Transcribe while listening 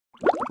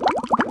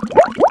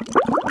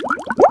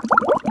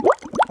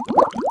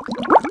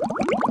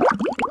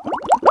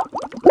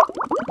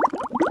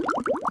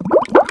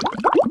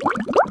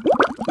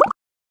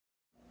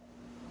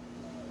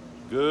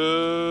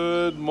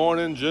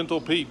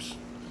Sacramento peeps.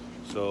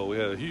 So we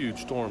had a huge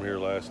storm here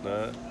last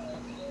night.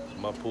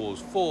 My pool is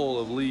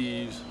full of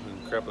leaves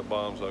and crap at the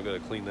bottom, so I got to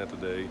clean that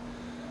today.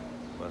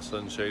 My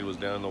sunshade was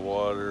down in the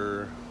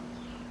water.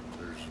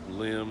 There's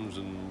limbs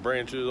and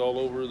branches all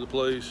over the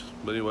place.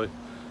 But anyway,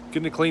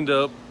 getting it cleaned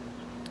up.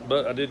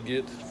 But I did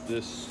get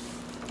this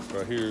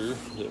right here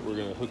that we're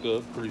gonna hook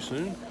up pretty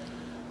soon.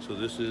 So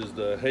this is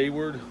the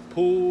Hayward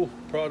Pool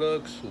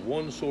Products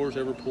One Source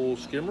Ever Pool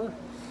Skimmer.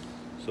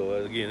 So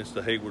again, it's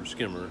the Hayward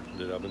skimmer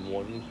that I've been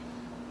wanting.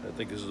 I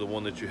think this is the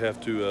one that you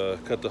have to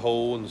cut the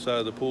hole in the side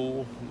of the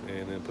pool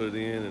and then put it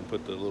in and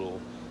put the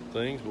little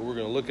things. But we're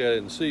gonna look at it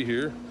and see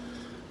here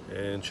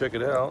and check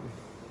it out.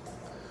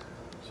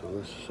 So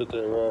let's sit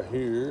that right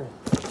here.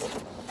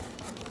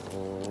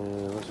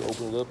 And let's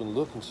open it up and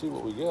look and see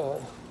what we got.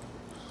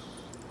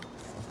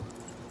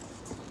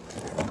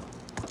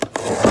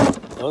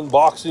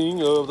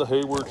 Unboxing of the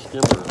Hayward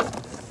skimmer.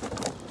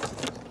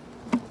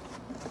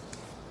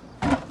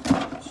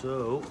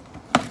 So,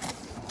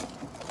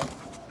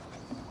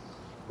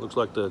 looks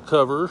like the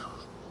cover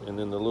and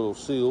then the little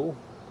seal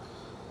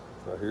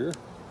right here.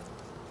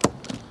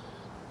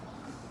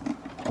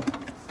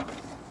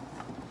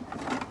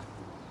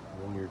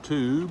 And your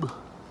tube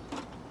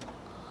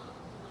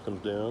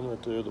comes down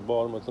right there at the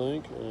bottom, I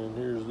think. And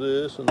here's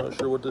this. I'm not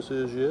sure what this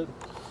is yet.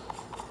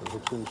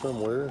 It's in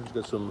somewhere. It's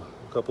got a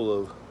couple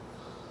of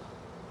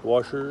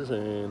washers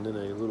and then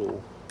a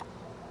little,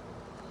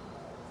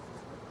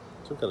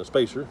 some kind of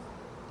spacer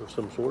of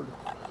some sort.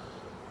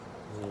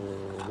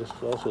 And this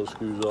also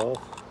screws off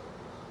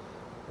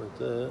like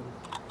that.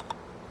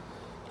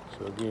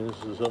 So again,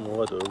 this is something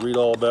we'll have to read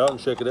all about and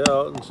check it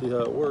out and see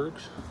how it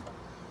works.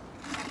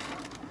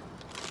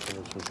 And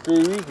there's some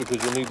screws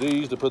because you'll need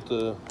these to put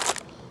this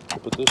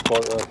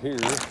part right here.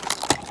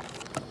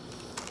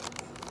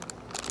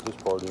 Put this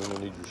part in,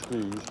 you'll need your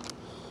screws.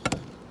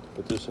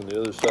 Put this on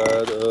the other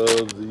side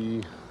of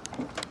the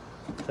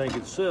tank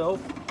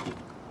itself,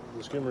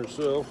 the skimmer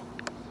itself.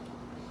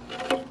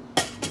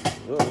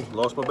 Oh,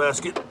 lost my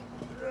basket.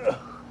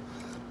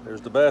 There's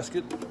the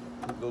basket.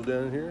 It goes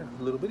down in here,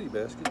 a little bitty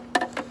basket.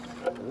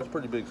 And it's a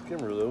pretty big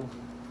skimmer though.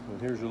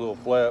 And here's your little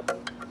flap.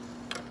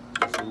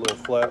 It's a little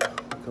flap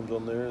that comes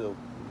on there. They'll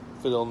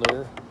fit on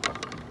there.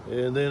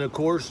 And then of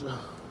course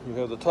you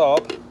have the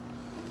top.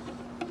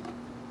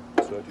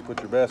 So if you put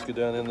your basket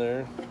down in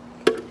there,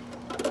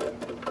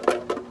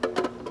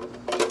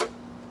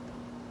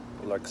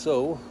 like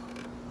so,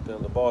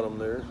 down the bottom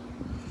there,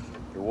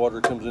 your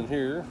water comes in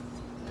here,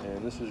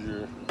 and this is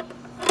your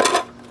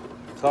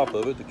top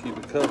of it to keep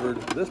it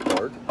covered, this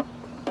part.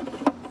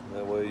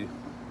 That way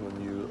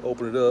when you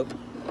open it up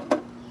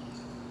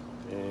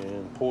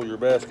and pull your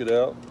basket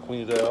out,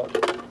 clean it out.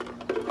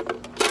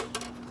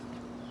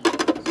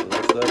 So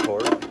that's that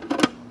part.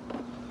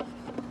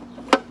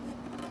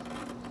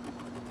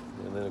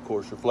 And then of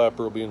course your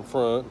flapper will be in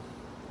front,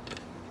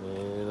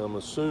 and I'm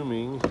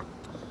assuming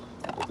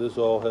that this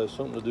all has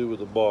something to do with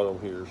the bottom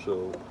here.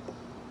 So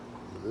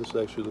this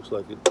actually looks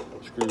like it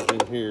screws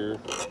in here.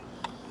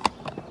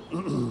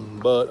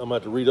 But I'm gonna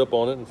have to read up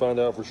on it and find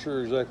out for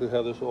sure exactly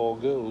how this all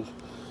goes.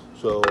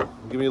 So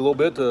give me a little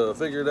bit to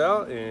figure it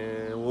out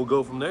and we'll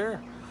go from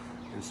there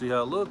and see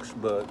how it looks.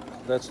 But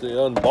that's the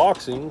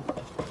unboxing.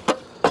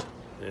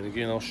 And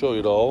again, I'll show you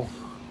it all.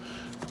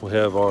 We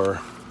have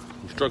our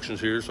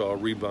instructions here, so I'll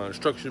read my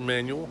instruction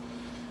manual,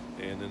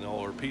 and then all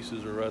our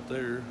pieces are right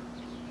there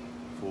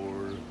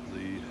for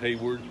the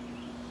Hayward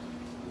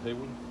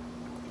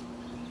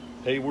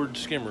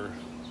skimmer.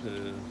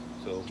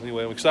 So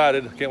anyway, I'm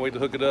excited. I can't wait to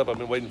hook it up. I've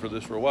been waiting for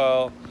this for a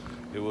while.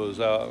 It was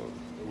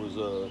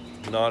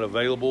not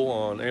available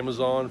on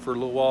Amazon for a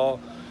little while,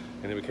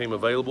 and it became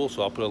available.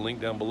 So I'll put a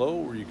link down below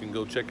where you can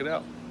go check it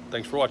out.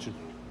 Thanks for watching.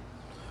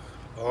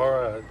 All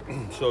right.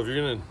 So if you're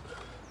gonna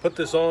put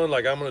this on,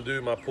 like I'm gonna do,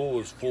 my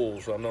pool is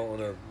full, so I'm not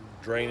gonna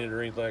drain it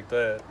or anything like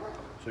that.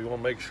 So you want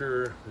to make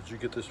sure that you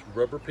get this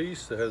rubber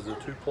piece that has the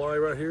 2-ply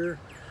right here,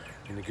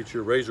 and you get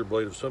your razor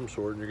blade of some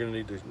sort, and you're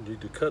going to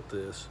need to cut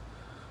this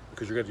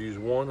because you're going to use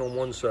one on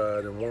one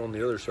side and one on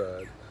the other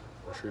side.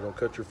 Make sure you don't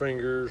cut your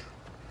fingers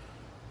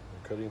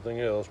or cut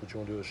anything else, but you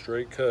want to do a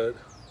straight cut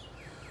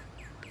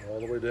all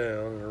the way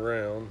down and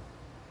around.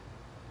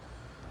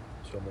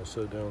 So I'm going to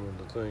sit down on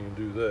the thing and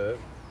do that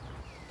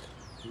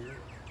here,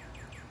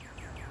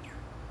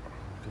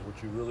 because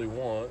what you really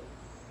want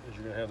is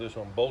you're going to have this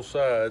on both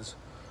sides.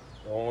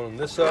 One on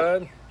this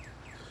side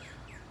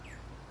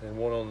and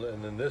one on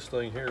and then this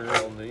thing here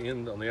on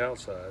the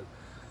outside.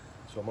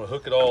 So I'm going to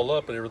hook it all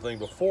up and everything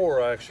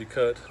before I actually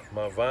cut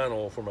my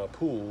vinyl for my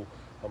pool.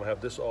 I'm going to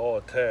have this all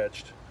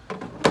attached.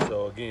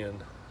 So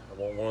again,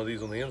 I want one of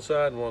these on the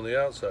inside and one on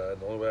the outside.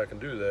 The only way I can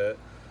do that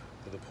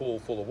with a pool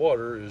full of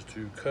water is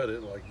to cut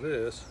it like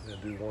this and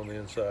do one on the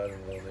inside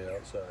and one on the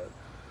outside.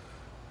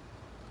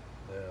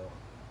 Now,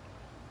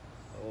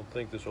 I don't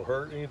think this will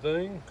hurt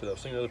anything because I've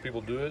seen other people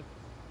do it,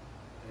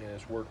 and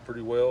it's worked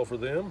pretty well for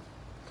them.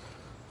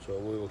 So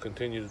we will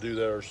continue to do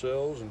that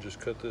ourselves and just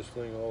cut this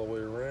thing all the way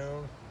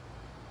around.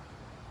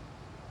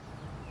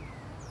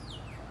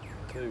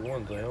 Tell you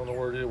one thing, I don't know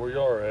where it is, where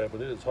y'all are at,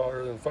 but it's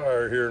hotter than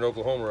fire here in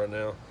Oklahoma right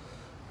now.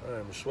 I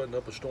am sweating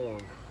up a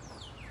storm.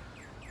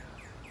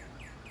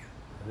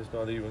 And it's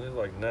not even, it's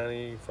like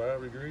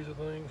 95 degrees, I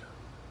think.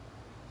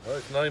 Oh,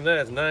 it's not even that,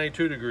 it's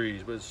 92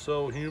 degrees, but it's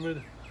so humid.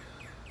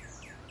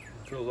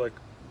 It feels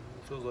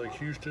like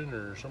Houston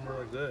or somewhere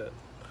like that.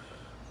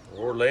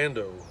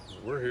 Orlando.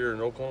 We're here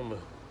in Oklahoma,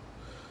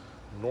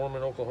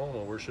 Norman, Oklahoma,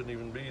 where it shouldn't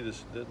even be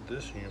this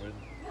humid.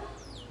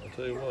 I'll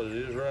tell you what, it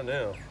is right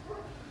now.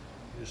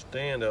 You just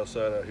stand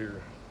outside out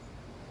here.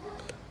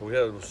 We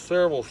had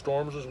several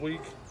storms this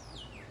week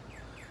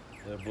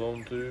that have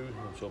blown through,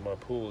 and so my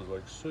pool is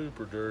like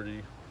super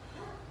dirty.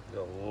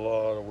 Got a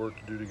lot of work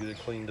to do to get it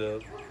cleaned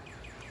up.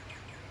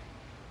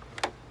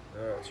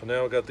 All right, so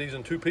now I got these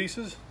in 2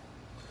 pieces.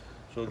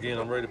 So again,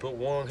 I'm ready to put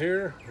one on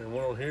here and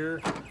one on here.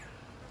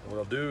 And what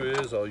I'll do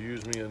is I'll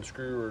use me a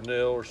screw or a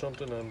nail or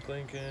something, I'm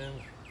thinking.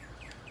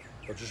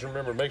 But just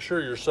remember, make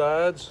sure your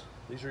sides,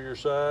 these are your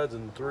sides,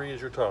 and 3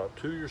 is your top.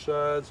 2 your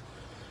sides.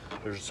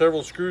 There's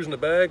several screws in the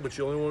bag, but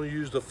you only want to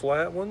use the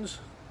flat ones.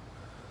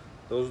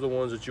 Those are the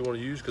ones that you want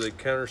to use because they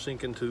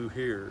countersink into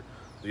here.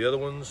 The other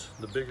ones,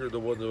 the bigger, the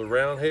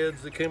round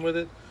heads that came with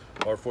it,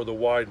 are for the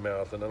wide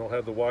mouth, and I don't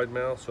have the wide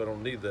mouth, so I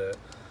don't need that.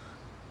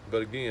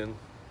 But again,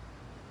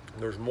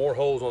 there's more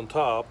holes on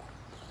top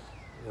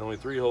and only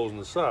 3 holes on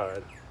the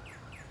side.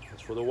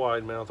 It's for the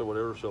wide mouth or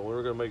whatever, so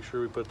we're going to make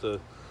sure we put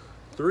the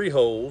 3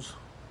 holes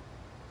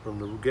from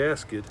the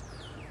gasket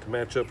to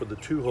match up with the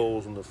 2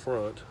 holes in the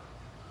front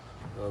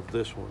of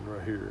this one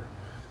right here.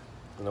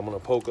 And I'm going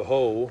to poke a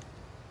hole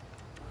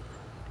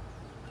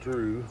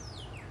through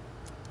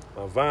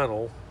my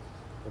vinyl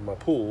in my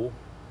pool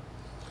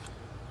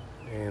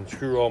and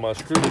screw all my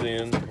screws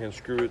in and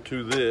screw it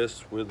to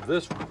this with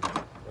this,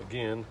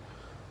 again,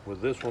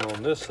 with this one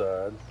on this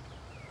side.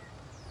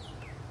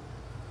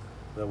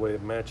 That way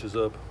it matches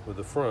up with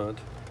the front.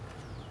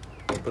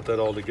 I'll put that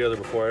all together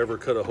before I ever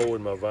cut a hole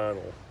in my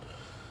vinyl.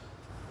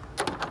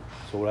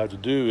 So what I have to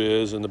do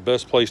is, and the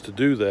best place to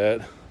do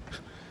that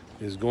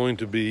is going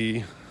to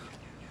be,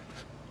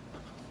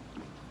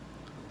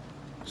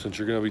 since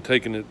you're going to be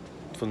taking it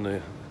from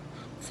the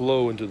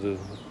flow into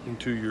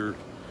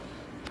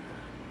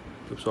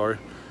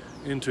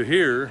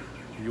here,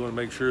 you want to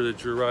make sure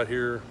that you're right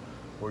here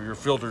where your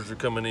filters are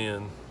coming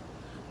in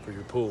for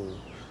your pool.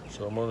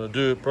 So I'm going to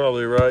do it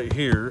probably right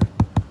here,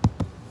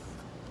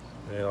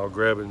 and I'll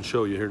grab it and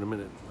show you here in a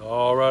minute.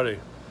 Alrighty,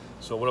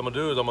 so what I'm going to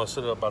do is I'm going to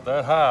set it up about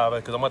that high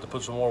because I'm going to have to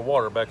put some more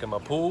water back in my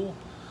pool.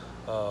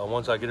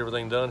 Once I get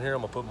everything done here,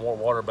 I'm going to put more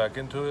water back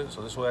into it,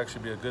 so this will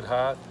actually be a good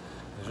height.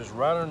 It's just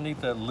right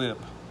underneath that lip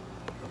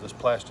of this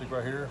plastic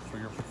right here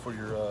for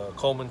your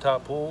Coleman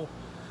type pool.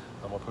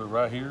 I'm going to put it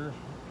right here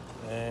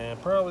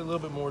and probably a little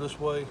bit more this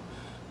way,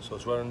 so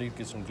it's right underneath,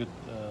 get some good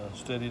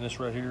steadiness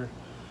right here.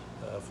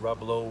 Right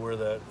below where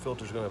that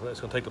filter's it's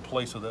gonna take the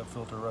place of that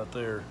filter right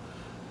there,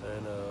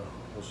 and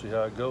we'll see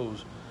how it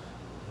goes.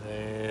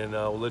 And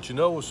I will let you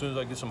know as soon as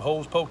I get some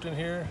holes poked in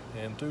here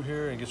and through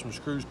here and get some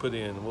screws put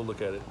in, and we'll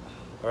look at it.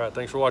 All right,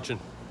 thanks for watching.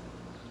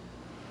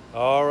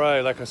 All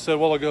right, like I said a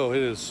while ago,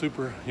 it is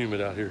super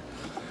humid out here.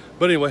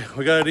 But anyway,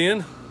 we got it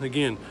in.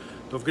 Again,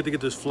 don't forget to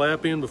get this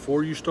flap in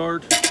before you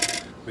start,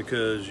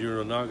 because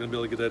you're not gonna be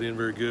able to get that in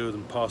very good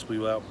and possibly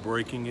without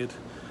breaking it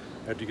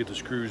after you get the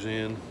screws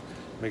in.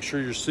 Make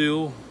sure your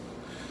seal,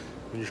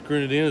 when you're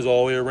screwing it in, is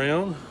all the way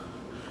around.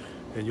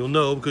 And you'll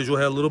know because you'll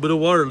have a little bit of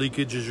water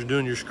leakage as you're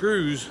doing your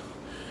screws.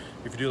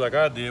 If you do like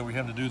I did, we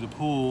have to do the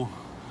pool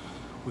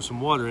with some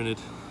water in it.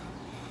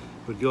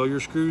 But get all your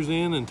screws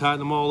in and tighten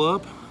them all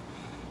up.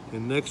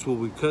 And next we'll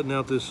be cutting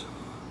out this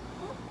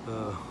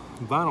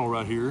vinyl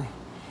right here.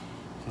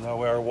 So that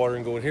way our water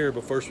can go in here,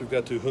 but first we've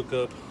got to hook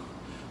up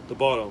the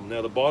bottom.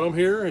 Now the bottom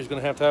here is gonna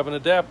have an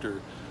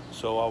adapter.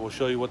 So I will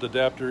show you what the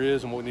adapter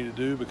is and what we need to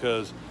do,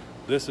 because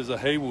this is a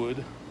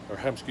Hayward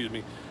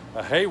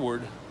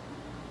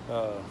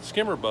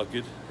skimmer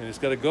bucket, and it's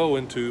got to go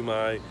into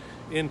my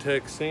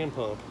Intex Sand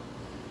Pump,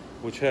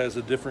 which has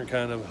a different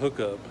kind of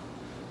hookup.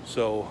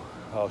 So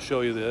I'll show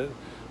you that,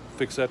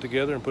 fix that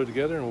together and put it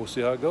together, and we'll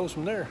see how it goes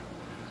from there.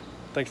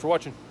 Thanks for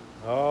watching.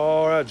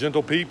 All right,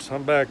 gentle peeps,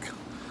 I'm back.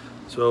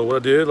 So what I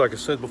did, like I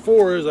said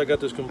before, is I got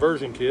this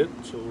conversion kit.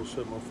 So we'll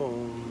set my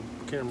phone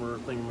camera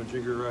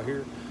thingamajigger right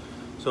here.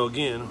 So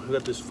again, we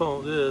got this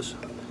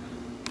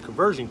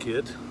conversion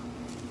kit,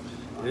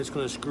 and it's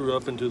going to screw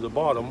up into the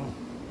bottom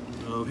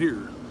of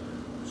here.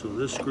 So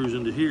this screws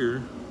into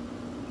here.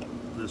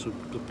 That's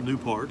the new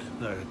part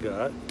that I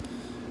got.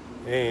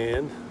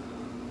 And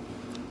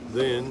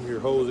then your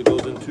hose that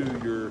goes into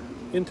your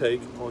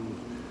intake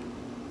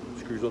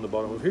screws on the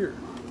bottom of here.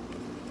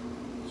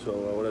 So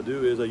what I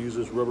do is I use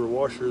this rubber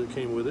washer that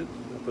came with it.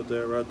 I put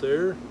that right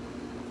there,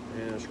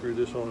 and I screw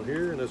this on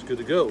here, and that's good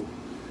to go.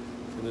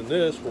 And then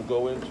this will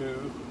go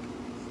into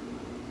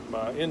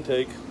my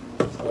intake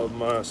of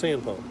my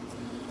sand pump.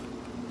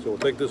 So we'll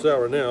take this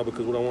out right now,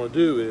 because what I want to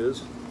do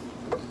is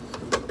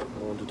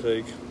I want to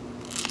take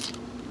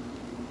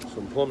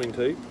some plumbing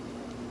tape,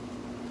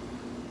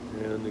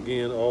 and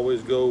again,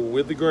 always go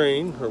with the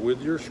grain or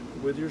with your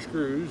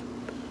screws.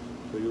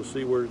 So you'll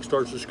see where it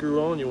starts to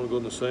screw on. You want to go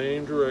in the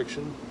same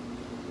direction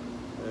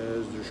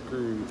as the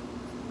screw,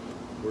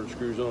 where it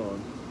screws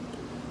on.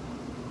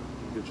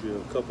 Get you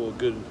a couple of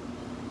good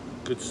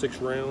 6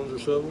 rounds or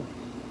so.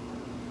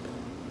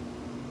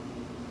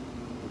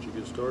 Once you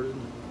get started,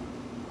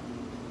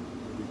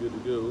 you'll be good to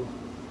go.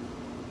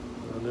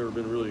 I've never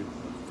been really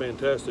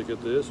fantastic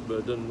at this, but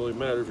it doesn't really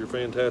matter if you're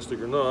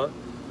fantastic or not,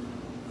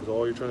 because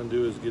all you're trying to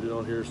do is get it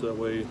on here so that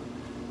way you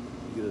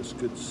get a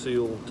good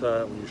seal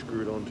tight when you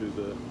screw it onto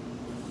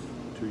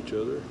each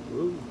other.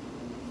 Whoa.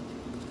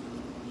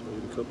 So I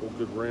get a couple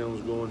good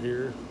rounds going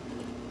here,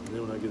 and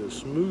then when I get a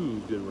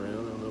smooth good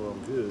round, I know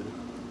I'm good.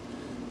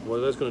 What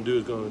that's going to do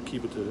is going to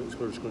keep it to, it's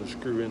just going to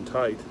screw in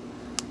tight.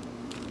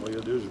 All you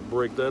got to do is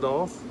break that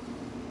off.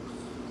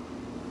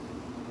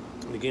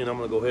 And again, I'm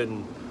going to go ahead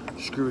and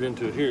screw it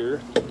into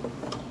here.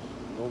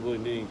 Don't really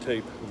need any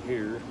tape in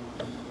here,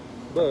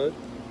 but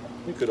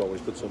you could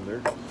always put some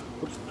there.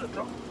 Oops,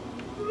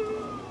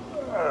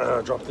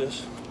 drop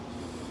this.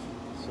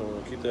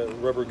 So keep that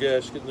rubber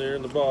gasket in there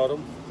in the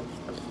bottom.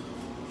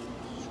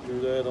 Screw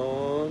that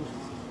on,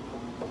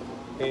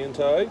 hand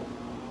tight.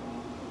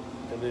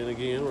 And then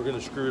again, we're going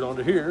to screw it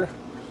onto here.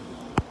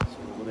 So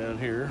we'll go down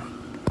here.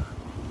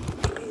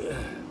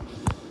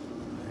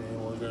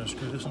 And we're going to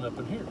screw this one up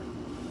in here.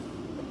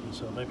 And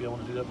so maybe I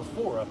want to do that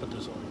before I put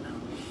this on here.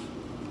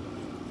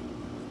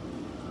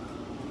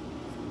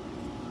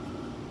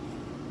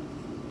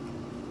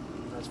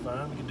 That's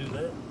fine, we can do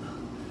that.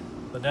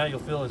 But now you'll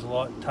feel it's a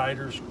lot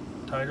tighter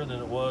than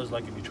it was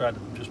like if you tried to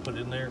just put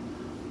it in there.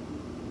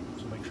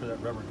 So make sure that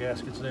rubber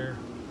gasket's there.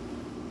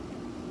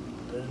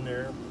 Put that in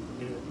there,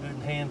 get it good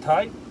and hand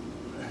tight.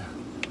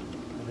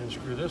 And then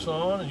screw this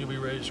on and you'll be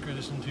ready to screw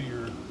this into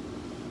your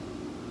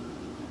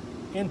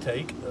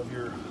intake of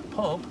your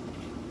pump.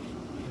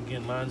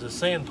 Again, mine's a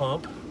sand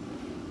pump.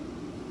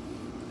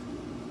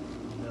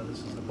 Now this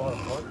is the bottom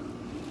part.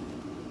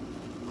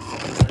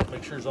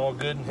 Make sure it's all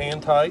good and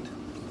hand tight.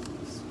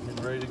 And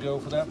ready to go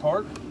for that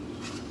part.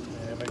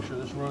 And make sure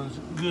this runs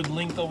good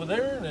length over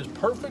there and is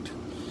perfect.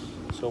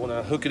 So when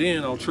I hook it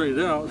in, I'll trade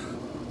it out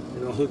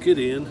and I'll hook it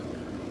in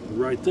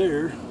right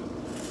there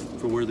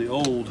for where the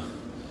old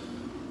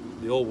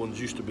ones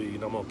used to be.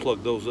 And I'm gonna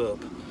plug those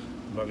up.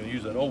 I'm not gonna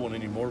use that old one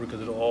anymore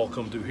because it'll all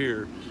come through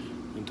here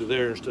into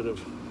there instead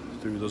of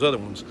through those other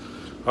ones.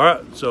 All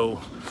right,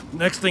 so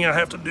next thing I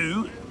have to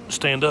do,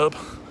 stand up,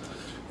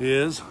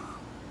 is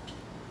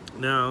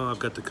now I've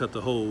got to cut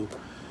the hole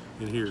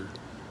in here.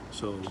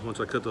 So once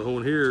I cut the hole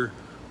in here,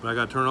 I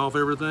got to turn off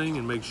everything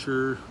and make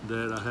sure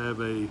that I have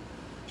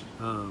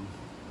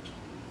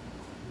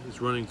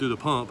it's running through the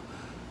pump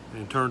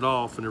and turned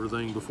off and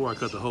everything before I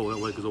cut the hole. That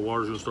way, because the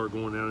water's gonna start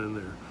going down in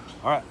there.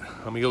 All right,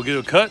 I'm gonna go get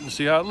a cut and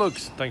see how it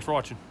looks. Thanks for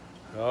watching.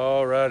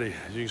 All righty,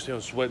 as you can see,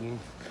 I'm sweating.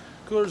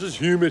 Cause it's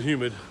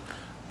humid.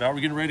 About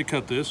we're getting ready to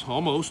cut this,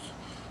 almost.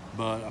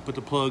 But I put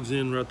the plugs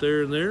in right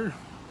there and there.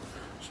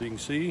 So you can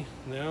see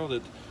now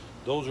that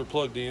those are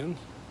plugged in.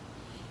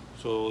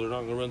 So they're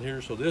not gonna run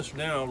here. So this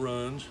now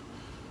runs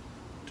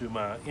to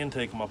my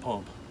intake of my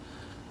pump.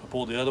 I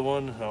pulled the other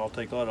one, I'll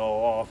take that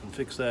all off and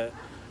fix that.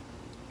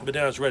 But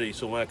now it's ready.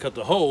 So when I cut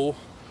the hole,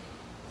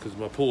 because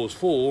my pool is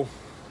full,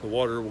 the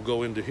water will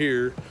go into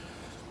here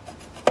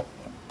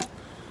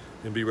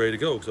and be ready to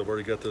go, because I've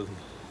already got the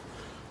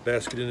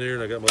basket in there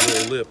and I got my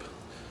little lip.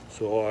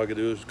 So all I gotta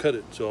do is cut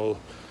it. So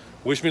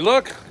wish me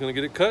luck. I'm gonna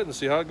get it cut and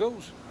see how it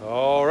goes.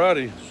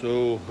 Alrighty,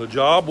 so the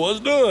job was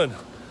done.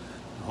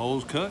 The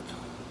hole's cut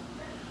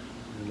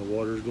and the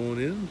water's going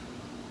in.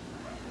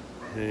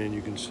 And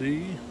you can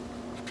see,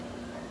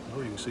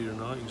 oh, you can see it or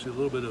not, you can see a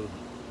little bit of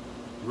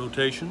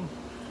rotation.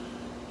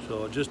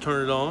 So I just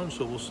turned it on,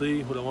 so we'll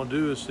see. What I want to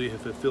do is see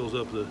if it fills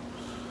up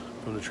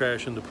from the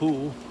trash in the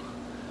pool,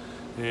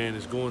 and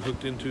it's going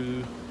hooked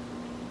into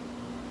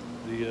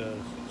the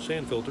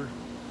sand filter.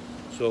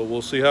 So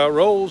we'll see how it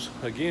rolls.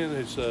 Again,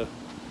 it's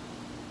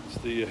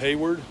the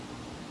Hayward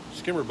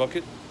skimmer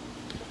bucket.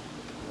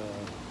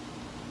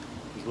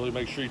 Just really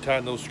make sure you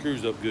tighten those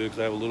screws up good, because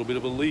I have a little bit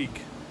of a leak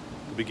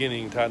at the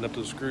beginning. Tighten up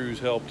the screws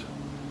helped.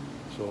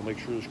 So make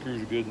sure the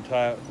screws are good and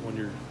tight when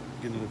you're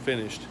getting them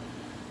finished.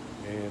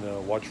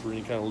 And watch for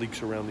any kind of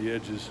leaks around the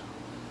edges.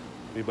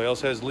 If anybody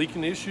else has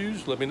leaking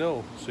issues, let me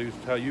know. See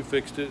how you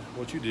fixed it,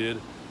 what you did.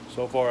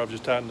 So far, I've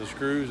just tightened the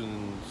screws,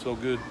 and so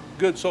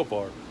good so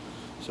far.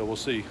 So we'll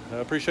see. I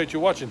appreciate you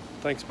watching.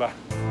 Thanks, bye.